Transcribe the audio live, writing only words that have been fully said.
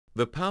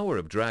The power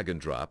of drag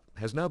and drop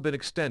has now been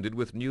extended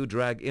with new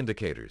drag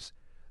indicators.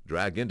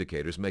 Drag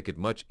indicators make it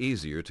much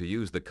easier to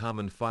use the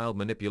common file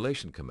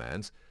manipulation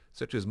commands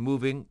such as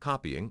moving,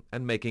 copying,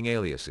 and making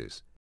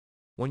aliases.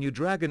 When you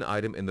drag an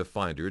item in the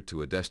Finder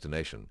to a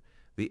destination,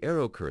 the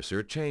arrow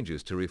cursor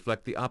changes to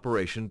reflect the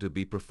operation to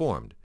be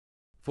performed.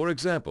 For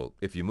example,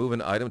 if you move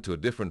an item to a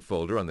different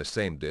folder on the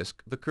same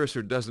disk, the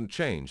cursor doesn't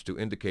change to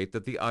indicate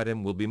that the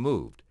item will be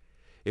moved.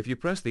 If you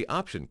press the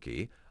Option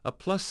key, a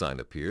plus sign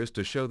appears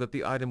to show that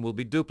the item will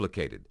be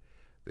duplicated.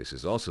 This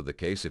is also the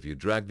case if you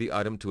drag the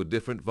item to a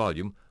different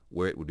volume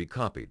where it would be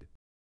copied.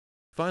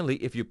 Finally,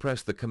 if you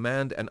press the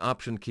Command and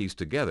Option keys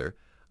together,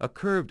 a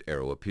curved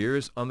arrow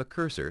appears on the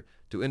cursor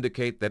to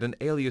indicate that an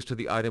alias to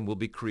the item will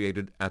be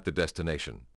created at the destination.